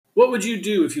What would you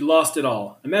do if you lost it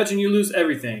all? Imagine you lose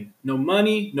everything. No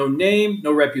money, no name,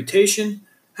 no reputation.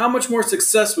 How much more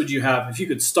success would you have if you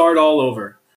could start all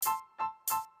over?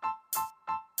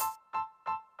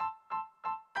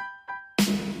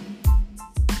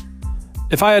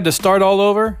 If I had to start all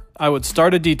over, I would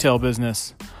start a detail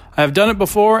business. I have done it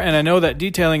before, and I know that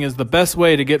detailing is the best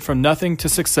way to get from nothing to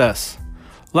success.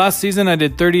 Last season, I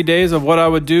did 30 days of what I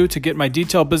would do to get my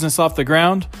detail business off the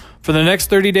ground. For the next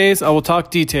 30 days, I will talk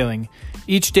detailing.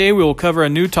 Each day, we will cover a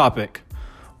new topic.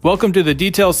 Welcome to the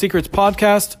Detail Secrets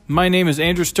Podcast. My name is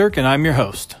Andrew Sturck, and I'm your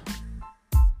host.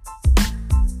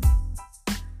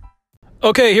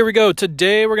 Okay, here we go.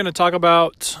 Today, we're going to talk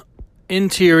about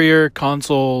interior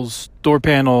consoles, door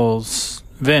panels,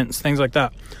 vents, things like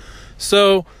that.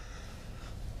 So,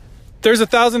 there's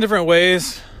 1,000 different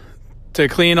ways to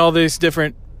clean all these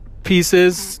different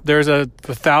pieces. There's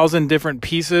 1,000 different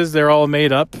pieces. They're all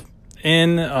made up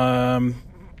in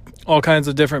all kinds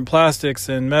of different plastics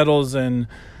and metals and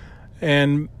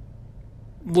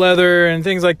leather and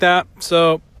things like that.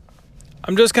 So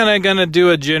I'm just kind of going to do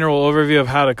a general overview of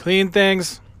how to clean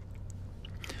things,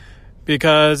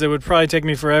 because it would probably take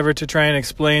me forever to try and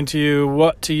explain to you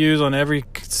what to use on every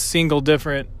single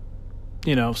different,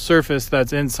 surface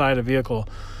that's inside a vehicle.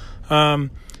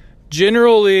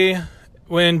 Generally,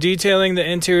 when detailing the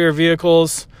interior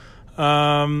vehicles,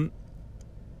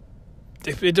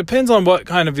 it depends on what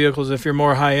kind of vehicles, if you're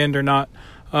more high-end or not.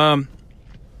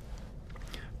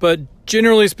 But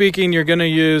generally speaking, you're going to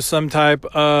use some type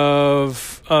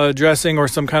of dressing or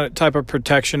some kind of type of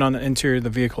protection on the interior of the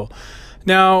vehicle.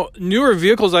 Now, newer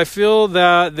vehicles, I feel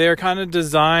that they're kind of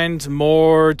designed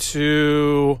more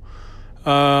to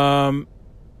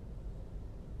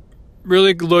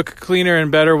really look cleaner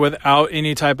and better without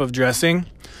any type of dressing.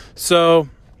 So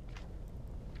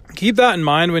keep that in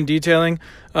mind when detailing.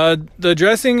 The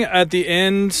dressing at the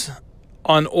end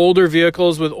on older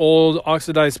vehicles with old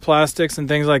oxidized plastics and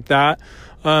things like that,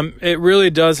 it really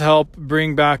does help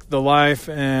bring back the life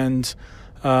and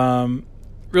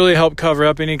really help cover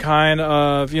up any kind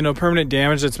of permanent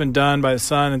damage that's been done by the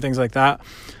sun and things like that.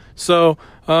 So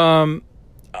I'm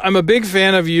a big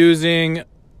fan of using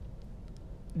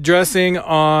dressing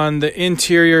on the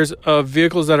interiors of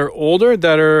vehicles that are older,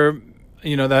 that are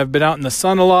that have been out in the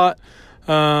sun a lot,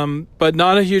 but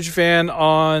not a huge fan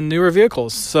on newer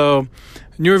vehicles. So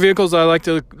newer vehicles, I like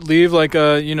to leave like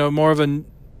a more of a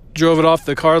drove it off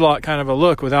the car lot kind of a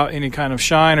look, without any kind of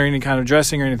shine or any kind of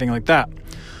dressing or anything like that.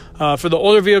 For the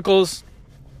older vehicles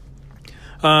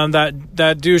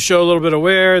that do show a little bit of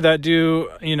wear, that do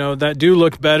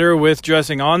look better with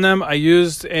dressing on them, I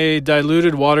used a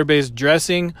diluted water-based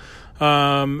dressing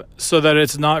so that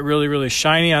it's not really, really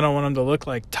shiny. I don't want them to look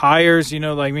like tires,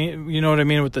 like me, you know what I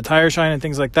mean, with the tire shine and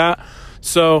things like that.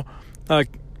 So,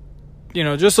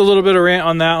 just a little bit of rant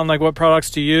on that, on like what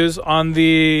products to use on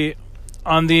the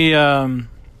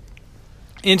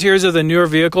interiors of the newer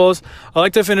vehicles. I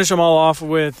like to finish them all off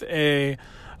with a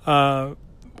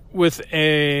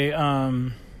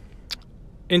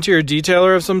interior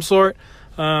detailer of some sort.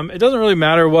 It doesn't really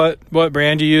matter what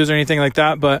brand you use or anything like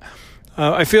that, but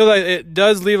I feel that it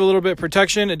does leave a little bit of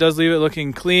protection. It does leave it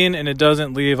looking clean, and it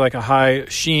doesn't leave like a high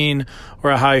sheen or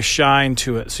a high shine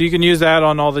to it. So you can use that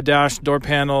on all the dash, door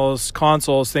panels,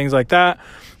 consoles, things like that,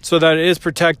 so that it is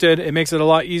protected. It makes it a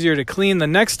lot easier to clean the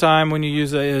next time when you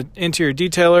use an interior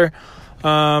detailer.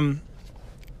 And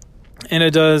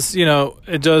it does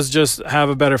just have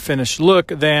a better finished look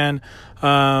than,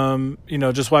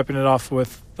 just wiping it off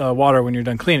with water when you're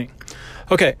done cleaning.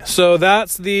 Okay, so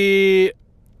that's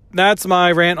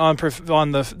my rant on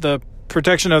the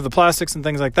protection of the plastics and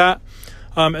things like that.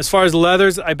 As far as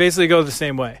leathers, I basically go the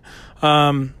same way.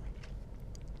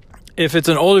 If it's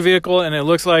an older vehicle and it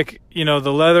looks like,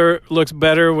 the leather looks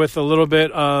better with a little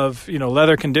bit of,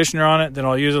 leather conditioner on it, then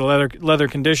I'll use a leather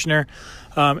conditioner.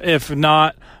 If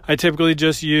not, I typically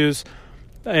just use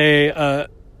a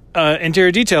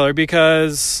interior detailer,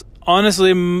 because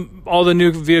honestly, all the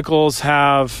new vehicles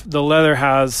the leather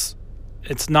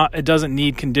it doesn't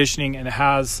need conditioning, and it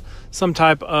has some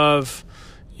type of,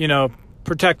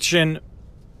 protection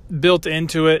built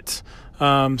into it.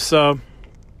 So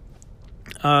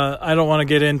I don't want to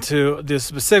get into the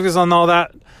specifics on all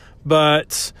that,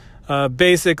 but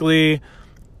basically,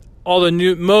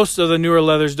 most of the newer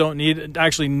leathers don't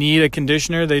actually need a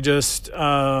conditioner. They just,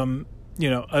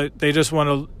 they just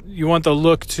you want the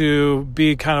look to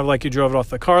be kind of like you drove it off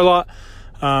the car lot.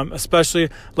 Especially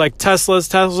like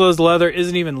Tesla's leather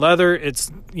isn't even leather.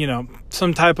 It's,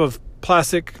 some type of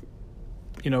plastic,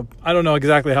 I don't know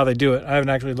exactly how they do it. I haven't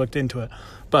actually looked into it,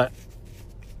 but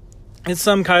it's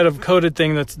some kind of coated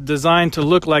thing that's designed to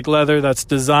look like leather, that's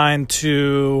designed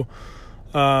to,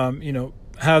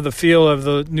 have the feel of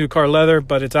the new car leather,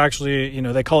 but it's actually,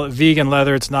 they call it vegan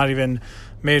leather. It's not even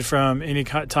made from any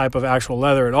type of actual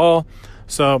leather at all.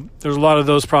 So there's a lot of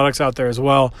those products out there as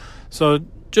well. So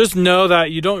just know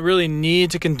that you don't really need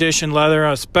to condition leather,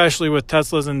 especially with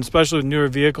Teslas and especially with newer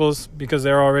vehicles, because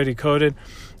they're already coated.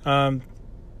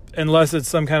 Unless it's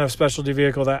some kind of specialty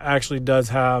vehicle that actually does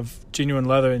have genuine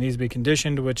leather that needs to be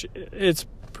conditioned, which it's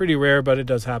pretty rare, but it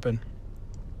does happen.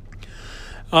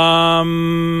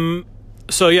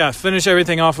 So yeah, finish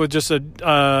everything off with just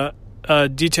a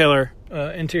detailer,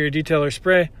 interior detailer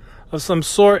spray of some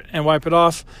sort, and wipe it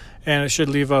off, and it should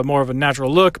leave more of a natural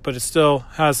look, but it still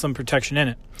has some protection in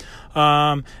it.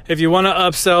 If you want to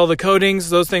upsell the coatings,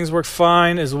 those things work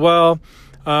fine as well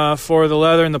for the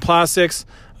leather and the plastics.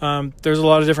 There's a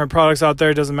lot of different products out there.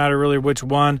 It doesn't matter really which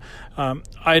one.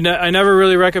 I never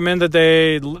really recommend that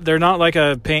they're not like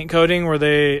a paint coating where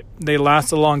they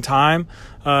last a long time.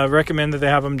 Recommend that they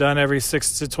have them done every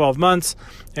 6 to 12 months,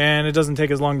 and it doesn't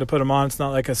take as long to put them on. It's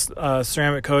not like a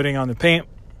ceramic coating on the paint,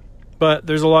 but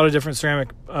there's a lot of different ceramic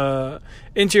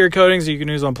interior coatings that you can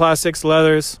use on plastics,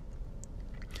 leathers,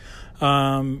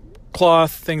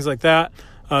 cloth, things like that.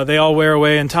 They all wear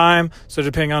away in time, so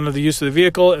depending on the use of the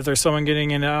vehicle, if there's someone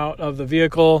getting in and out of the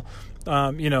vehicle,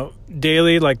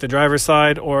 daily, like the driver's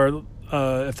side, or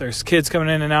if there's kids coming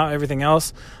in and out, everything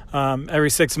else,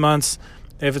 every 6 months,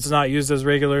 if it's not used as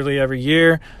regularly every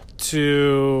year,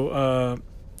 to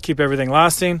keep everything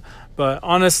lasting. But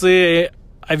honestly,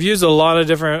 I've used a lot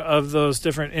of those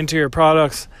different interior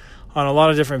products on a lot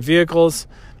of different vehicles,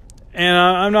 and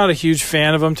I'm not a huge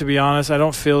fan of them, to be honest. I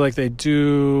don't feel like they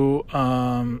do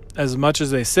as much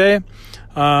as they say.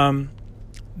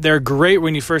 They're great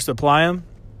when you first apply them,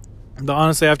 but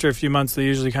honestly, after a few months, they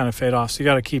usually kind of fade off. So you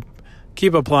got to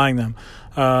keep applying them.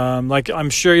 Like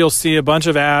I'm sure you'll see a bunch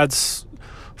of ads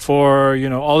for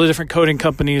all the different coating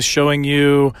companies showing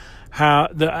you how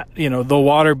the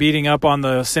water beating up on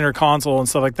the center console and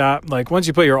stuff like that. Like once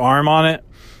you put your arm on it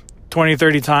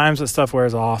 20-30 times, that stuff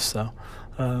wears off. So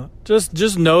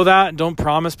just know that. Don't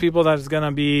promise people that it's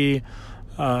gonna be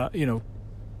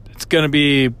it's gonna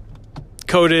be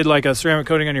coated like a ceramic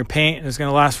coating on your paint and it's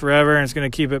gonna last forever and it's gonna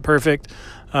keep it perfect,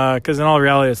 because in all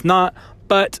reality it's not.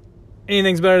 But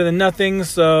anything's better than nothing,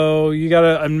 so you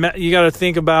gotta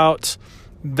think about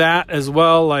that as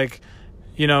well. Like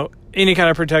any kind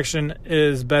of protection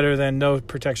is better than no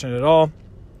protection at all.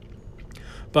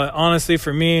 But honestly,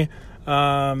 for me,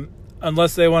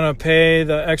 unless they want to pay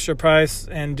the extra price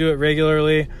and do it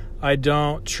regularly, I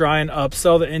don't try and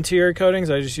upsell the interior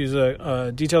coatings. I just use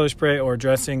a detailer spray or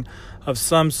dressing of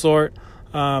some sort.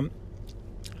 A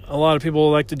lot of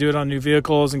people like to do it on new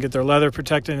vehicles and get their leather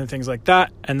protected and things like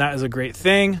that, and that is a great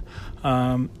thing,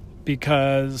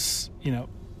 because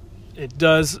it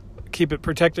does keep it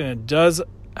protected and it does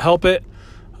help it.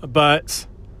 But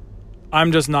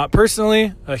I'm just not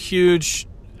personally a huge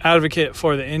advocate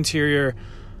for the interior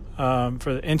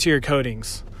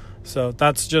coatings. So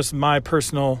that's just my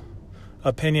personal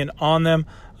opinion on them.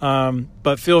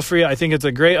 But feel free. I think it's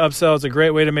a great upsell. It's a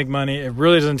great way to make money. It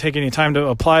really doesn't take any time to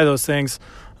apply those things.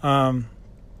 And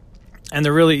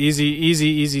they're really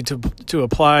easy to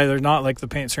apply. They're not like the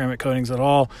paint ceramic coatings at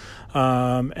all.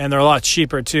 And they're a lot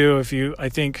cheaper too. I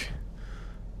think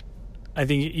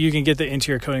you can get the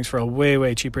interior coatings for a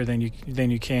way cheaper than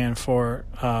you can for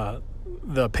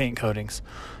the paint coatings.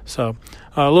 So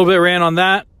a little bit ran on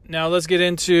that. Now let's get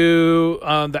into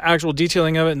the actual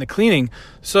detailing of it and the cleaning.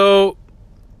 So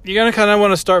you're gonna kind of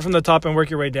want to start from the top and work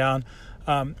your way down.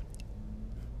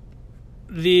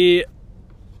 The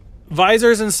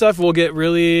visors and stuff will get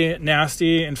really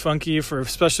nasty and funky,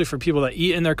 especially for people that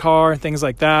eat in their car and things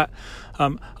like that.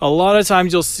 A lot of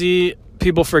times you'll see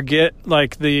people forget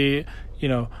like the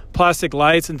plastic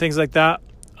lights and things like that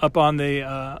up on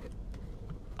the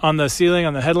ceiling,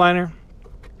 on the headliner.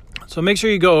 So make sure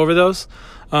you go over those.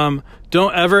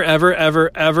 Don't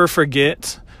ever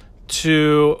forget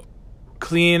to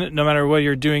clean, no matter what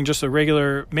you're doing, just a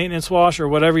regular maintenance wash or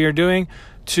whatever you're doing,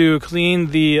 to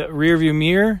clean the rear view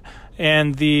mirror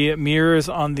and the mirrors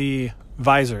on the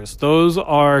visors. Those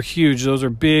are huge. Those are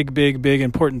big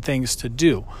important things to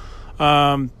do.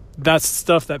 That's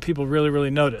stuff that people really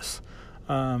notice.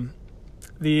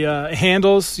 The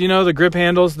handles, the grip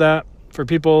handles that for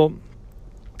people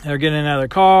that are getting out of their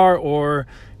car, or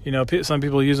some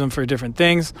people use them for different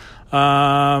things.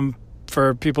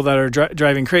 For people that are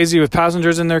driving crazy with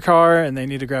passengers in their car and they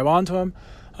need to grab onto them,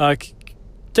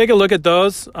 take a look at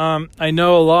those. I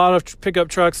know a lot of pickup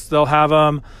trucks, they'll have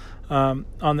them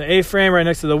on the A-frame right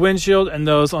next to the windshield, and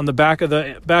those on the back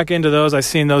end of those. I've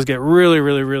seen those get really,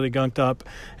 really, really gunked up,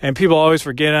 and people always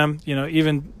forget them.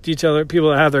 Even people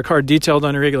that have their car detailed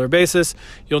on a regular basis,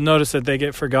 you'll notice that they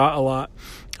get forgot a lot.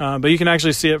 But you can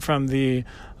actually see it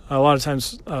a lot of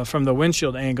times from the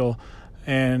windshield angle,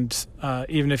 and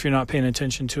even if you're not paying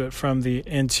attention to it from the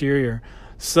interior.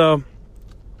 So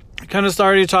kind of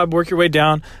start at the top, work your way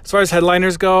down. As far as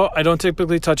headliners go, I don't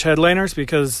typically touch headliners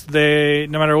because no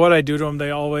matter what I do to them, they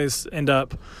always end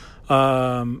up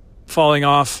falling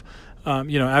off.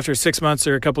 After 6 months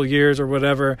or a couple of years or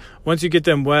whatever, once you get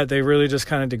them wet, they really just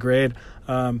kind of degrade.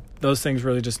 Those things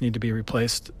really just need to be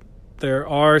replaced. There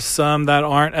are some that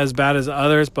aren't as bad as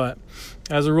others, but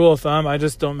as a rule of thumb, I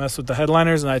just don't mess with the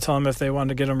headliners, and I tell them if they want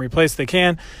to get them replaced, they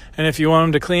can. And if you want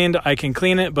them to cleaned, I can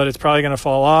clean it, but it's probably going to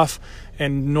fall off.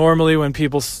 And normally when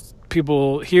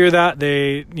people hear that,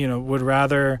 they would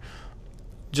rather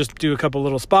just do a couple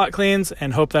little spot cleans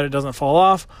and hope that it doesn't fall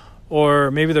off,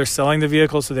 or maybe they're selling the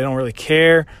vehicle so they don't really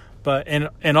care. But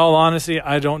in all honesty,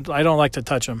 I don't like to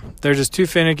touch them. They're just too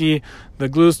finicky. The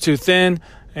glue's too thin,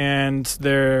 and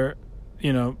they're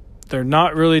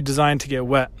not really designed to get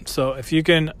wet. So if you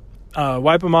can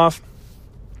wipe them off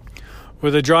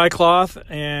with a dry cloth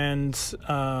and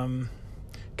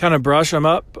kind of brush them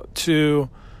up to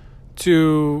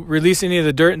release any of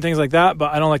the dirt and things like that,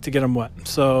 but I don't like to get them wet.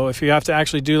 So if you have to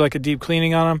actually do like a deep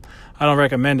cleaning on them, I don't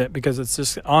recommend it, because it's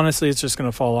just going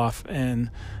to fall off in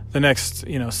the next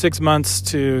 6 months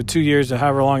to 2 years, or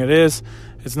however long it is.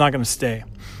 It's not going to stay.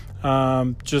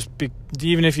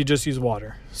 Even if you just use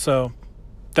water. So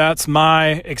that's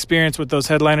my experience with those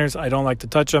headliners. I don't like to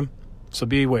touch them, so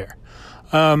beware.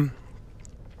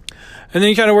 And then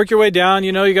you kind of work your way down.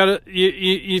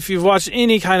 If you've watched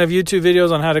any kind of YouTube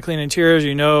videos on how to clean interiors,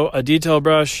 a detail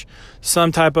brush,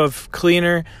 some type of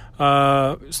cleaner,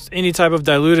 any type of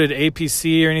diluted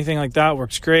APC or anything like that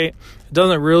works great. It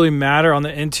doesn't really matter on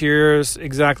the interiors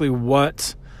exactly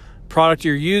what product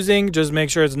you're using. Just make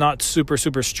sure it's not super,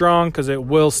 super strong, because it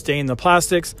will stain the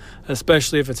plastics,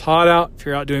 especially if it's hot out, if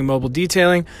you're out doing mobile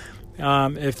detailing.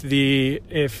 If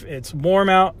it's warm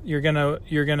out, you're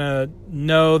gonna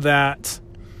know that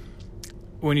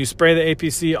when you spray the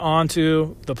APC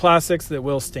onto the plastics, that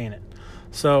will stain it.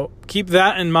 So keep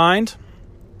that in mind.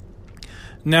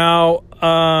 Now,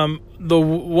 the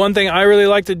one thing I really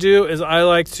like to do is I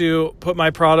like to put my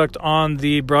product on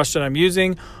the brush that I'm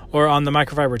using, or on the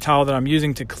microfiber towel that I'm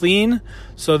using to clean,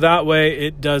 so that way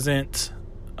it doesn't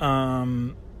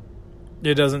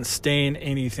stain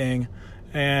anything,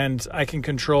 and I can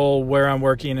control where I'm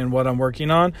working and what I'm working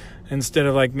on, instead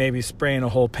of like maybe spraying a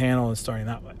whole panel and starting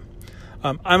that way.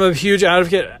 I'm a huge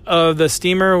advocate of the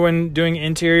steamer when doing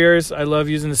interiors. I love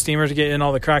using the steamer to get in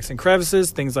all the cracks and crevices,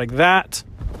 things like that.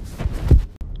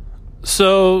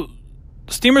 So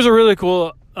steamers are really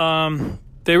cool.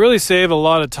 They really save a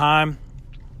lot of time,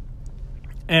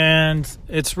 and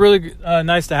it's really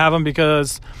nice to have them,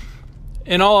 because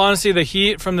in all honesty, the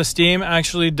heat from the steam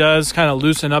actually does kind of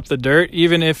loosen up the dirt,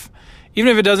 even if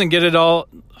it doesn't get it all.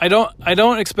 I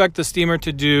don't expect the steamer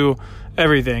to do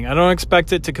everything. I don't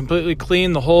expect it to completely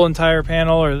clean the whole entire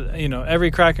panel, or every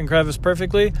crack and crevice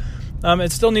perfectly.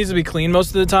 It still needs to be clean most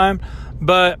of the time,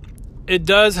 but it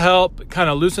does help kind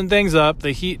of loosen things up.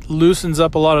 The heat loosens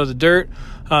up a lot of the dirt,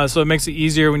 so it makes it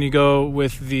easier when you go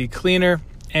with the cleaner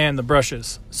and the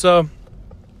brushes. So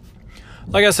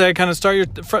like I said, kind of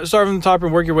start from the top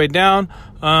and work your way down.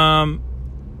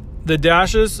 The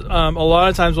dashes, a lot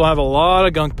of times will have a lot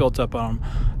of gunk built up on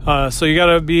them. So you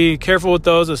got to be careful with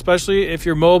those, especially if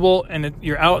you're mobile and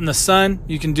you're out in the sun.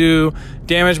 You can do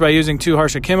damage by using too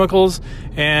harsh of chemicals,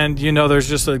 and there's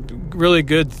just a really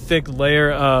good thick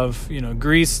layer of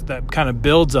grease that kind of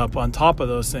builds up on top of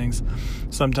those things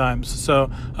sometimes. So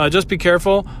just be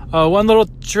careful. One little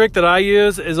trick that I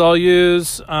use is I'll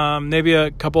use maybe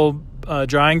a couple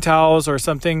drying towels or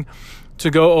something to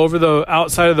go over the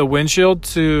outside of the windshield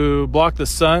to block the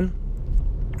sun.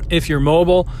 If you're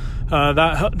mobile,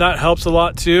 that helps a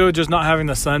lot too, just not having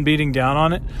the sun beating down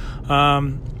on it.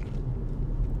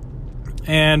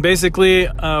 And basically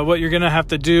what you're gonna have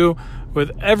to do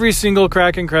with every single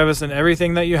crack and crevice and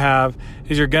everything that you have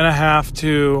is you're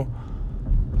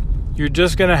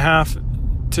just gonna have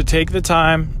to take the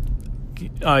time,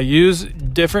 use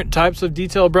different types of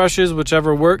detail brushes,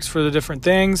 whichever works for the different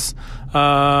things,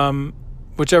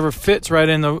 whichever fits right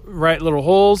in the right little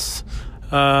holes.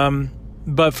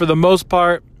 But for the most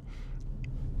part,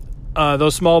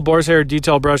 those small boar's hair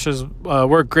detail brushes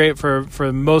work great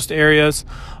for most areas.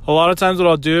 A lot of times what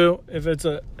I'll do, if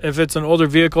it's an older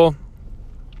vehicle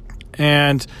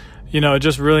and it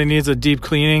just really needs a deep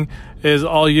cleaning, is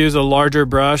I'll use a larger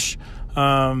brush.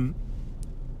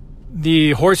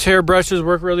 The horsehair brushes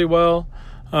work really well,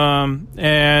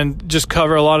 and just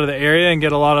cover a lot of the area and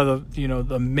get a lot of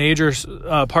the major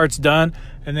parts done,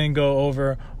 and then go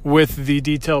over with the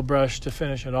detail brush to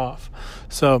finish it off.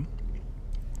 So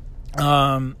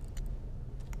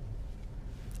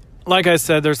like I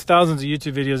said, there's thousands of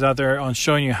YouTube videos out there on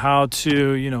showing you how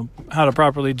to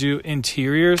properly do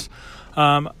interiors.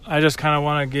 I just kind of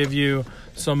want to give you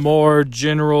some more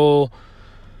general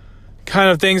kind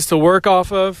of things to work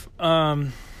off of.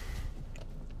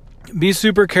 Be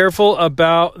super careful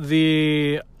about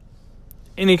any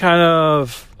kind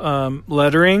of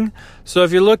lettering. So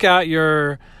if you're looking at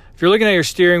your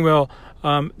steering wheel,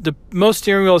 most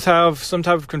steering wheels have some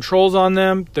type of controls on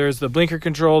them. There's the blinker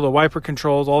control, the wiper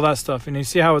controls, all that stuff, and you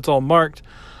see how it's all marked.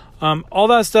 All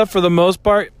that stuff, for the most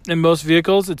part, in most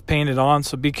vehicles, it's painted on.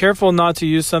 So be careful not to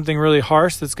use something really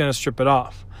harsh that's going to strip it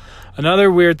off.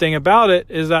 Another weird thing about it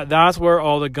is that that's where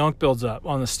all the gunk builds up.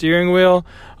 On the steering wheel,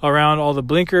 around all the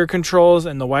blinker controls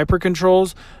and the wiper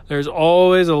controls, there's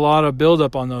always a lot of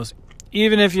buildup on those.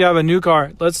 Even if you have a new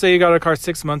car, let's say you got a car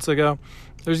 6 months ago,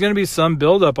 there's going to be some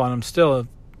buildup on them still,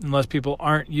 unless people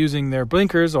aren't using their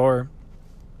blinkers or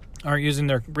aren't using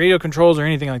their radio controls or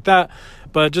anything like that.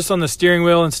 But just on the steering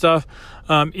wheel and stuff,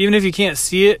 even if you can't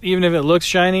see it, even if it looks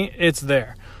shiny, it's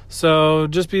there. So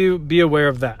just be aware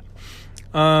of that.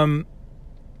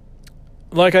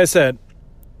 Like I said,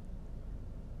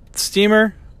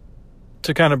 steamer,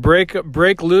 to kind of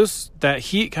break loose, that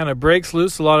heat kind of breaks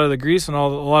loose a lot of the grease and a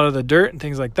lot of the dirt and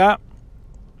things like that.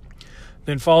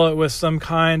 Then follow it with some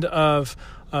kind of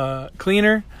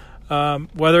cleaner,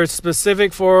 whether it's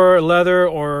specific for leather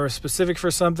or specific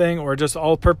for something, or just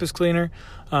all-purpose cleaner.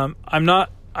 I'm not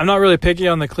really picky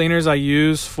on the cleaners I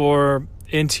use for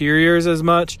interiors as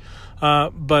much,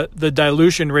 but the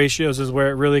dilution ratios is where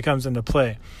it really comes into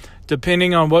play.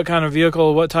 Depending on what kind of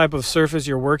vehicle, what type of surface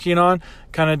you're working on,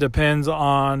 kind of depends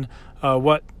on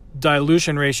what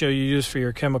dilution ratio you use for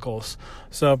your chemicals.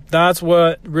 So that's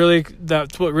what really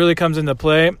comes into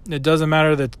play. It doesn't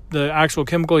matter the actual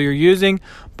chemical you're using,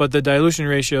 but the dilution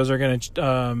ratios are going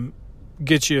to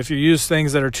get you if you use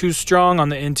things that are too strong on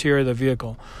the interior of the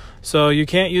vehicle. So you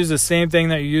can't use the same thing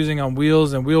that you're using on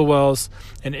wheels and wheel wells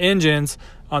and engines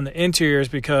on the interiors,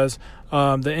 because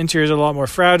the interiors are a lot more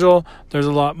fragile. There's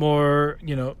a lot more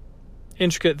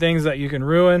intricate things that you can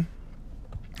ruin.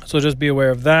 So just be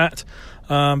aware of that.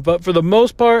 But for the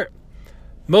most part,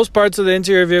 most parts of the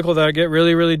interior vehicle that get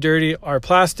really, really dirty are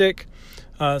plastic.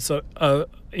 So a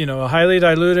highly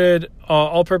diluted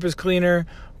all-purpose cleaner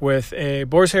with a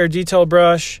boar's hair detail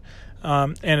brush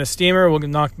and a steamer will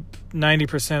knock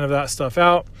 90% of that stuff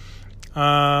out.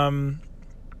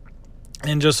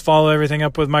 And just follow everything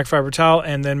up with microfiber towel,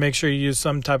 and then make sure you use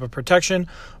some type of protection,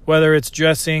 whether it's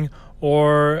dressing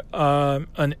or a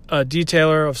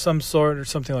detailer of some sort or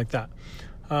something like that.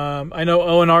 I know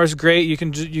ONR is great. You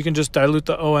can just dilute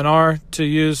the ONR to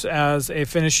use as a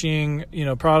finishing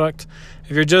product.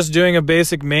 If you're just doing a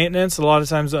basic maintenance, a lot of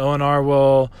times the ONR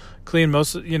will clean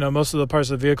most of the parts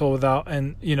of the vehicle without,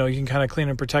 and you can kind of clean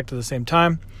and protect at the same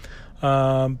time.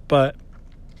 But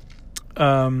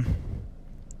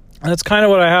that's kind of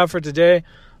what I have for today.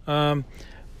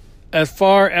 As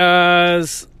far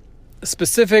as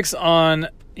specifics on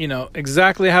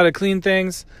exactly how to clean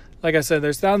things, like I said,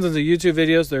 there's thousands of YouTube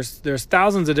videos. There's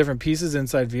thousands of different pieces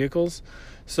inside vehicles.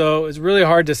 So it's really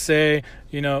hard to say,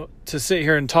 to sit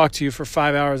here and talk to you for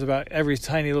 5 hours about every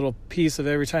tiny little piece of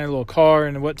every tiny little car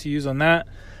and what to use on that.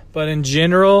 But in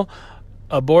general,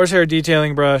 a boar's hair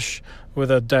detailing brush with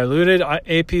a diluted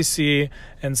APC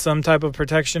and some type of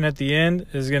protection at the end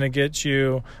is going to get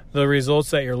you the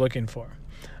results that you're looking for.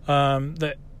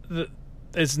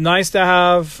 It's nice to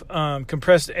have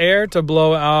compressed air to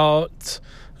blow out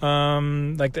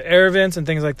like the air vents and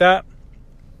things like that.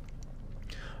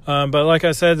 But like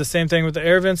I said, the same thing with the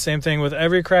air vents, same thing with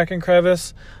every crack and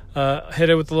crevice. Hit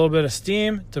it with a little bit of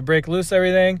steam to break loose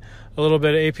everything, a little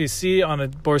bit of APC on a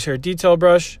boar's hair detail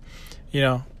brush,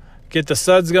 get the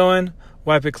suds going,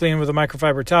 wipe it clean with a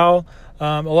microfiber towel.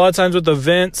 A lot of times with the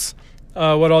vents,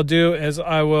 what I'll do is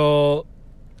I will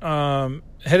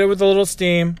hit it with a little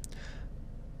steam,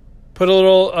 put a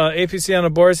little APC on a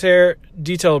boar's hair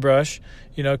detail brush,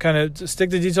 kind of stick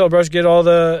the detail brush, get all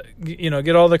the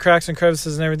cracks and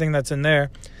crevices and everything that's in there,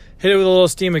 hit it with a little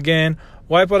steam again,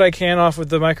 wipe what I can off with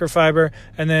the microfiber,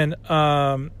 and then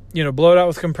blow it out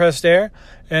with compressed air,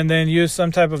 and then use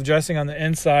some type of dressing on the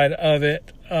inside of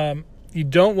it. You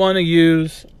don't want to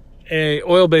use a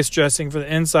oil-based dressing for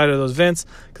the inside of those vents,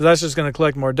 because that's just going to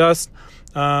collect more dust.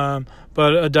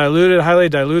 But a highly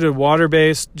diluted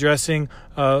water-based dressing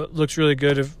looks really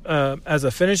good as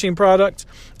a finishing product,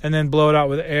 and then blow it out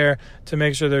with air to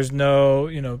make sure there's no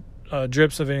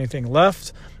drips of anything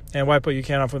left, and wipe what you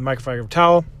can off with a microfiber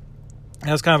towel.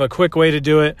 That's kind of a quick way to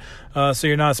do it, so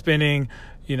you're not spending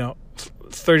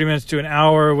 30 minutes to an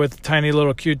hour with tiny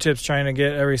little Q-tips trying to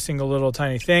get every single little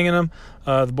tiny thing in them.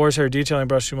 The Boar's Hair detailing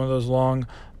brush, one of those long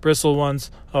bristle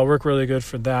ones, work really good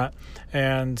for that,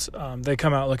 and they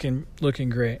come out looking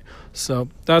great. So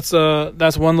that's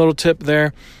one little tip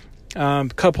there.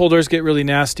 Cup holders get really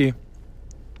nasty,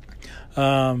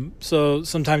 so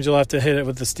sometimes you'll have to hit it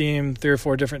with the steam 3 or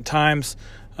 4 different times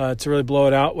to really blow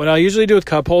it out. What I usually do with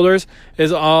cup holders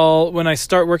is when I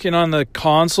start working on the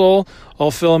console, I'll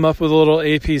fill them up with a little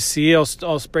APC.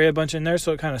 I'll spray a bunch in there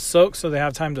so it kind of soaks, so they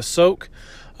have time to soak,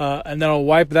 and then I'll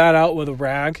wipe that out with a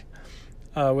rag,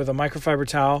 with a microfiber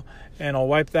towel, and I'll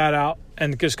wipe that out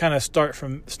and just kind of start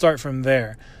from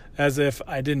there, as if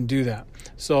I didn't do that.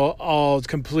 So I'll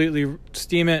completely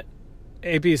steam it,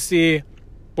 APC,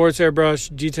 Boar's Hair brush,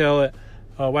 detail it,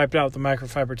 wipe it out with the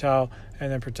microfiber towel,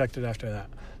 and then protect it after that.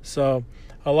 So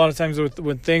a lot of times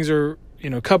when things are,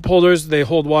 cup holders, they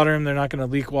hold water and they're not going to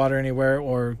leak water anywhere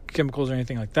or chemicals or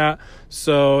anything like that.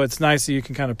 So it's nice that you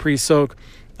can kind of pre-soak.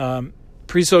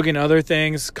 Pre-soaking other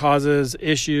things causes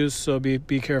issues, so be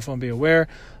careful and be aware.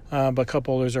 But cup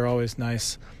holders are always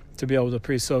nice to be able to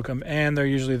pre-soak them, and they're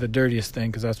usually the dirtiest thing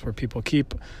because that's where people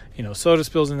keep, soda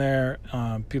spills in there.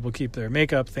 People keep their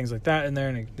makeup, things like that in there,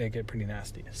 and they get pretty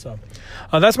nasty. So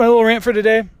that's my little rant for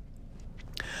today,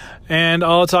 and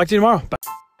I'll talk to you tomorrow. Bye.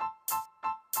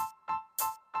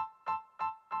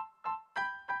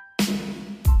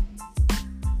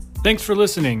 Thanks for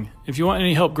listening. If you want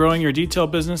any help growing your detail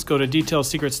business, go to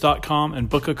detailsecrets.com and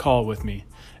book a call with me.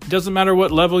 It doesn't matter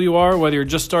what level you are, whether you're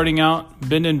just starting out,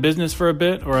 been in business for a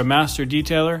bit, or a master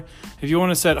detailer. If you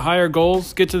want to set higher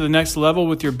goals, get to the next level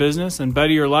with your business, and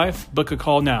better your life, book a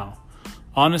call now.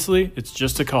 Honestly, it's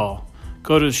just a call.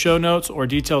 Go to the show notes or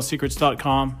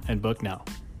detailsecrets.com and book now.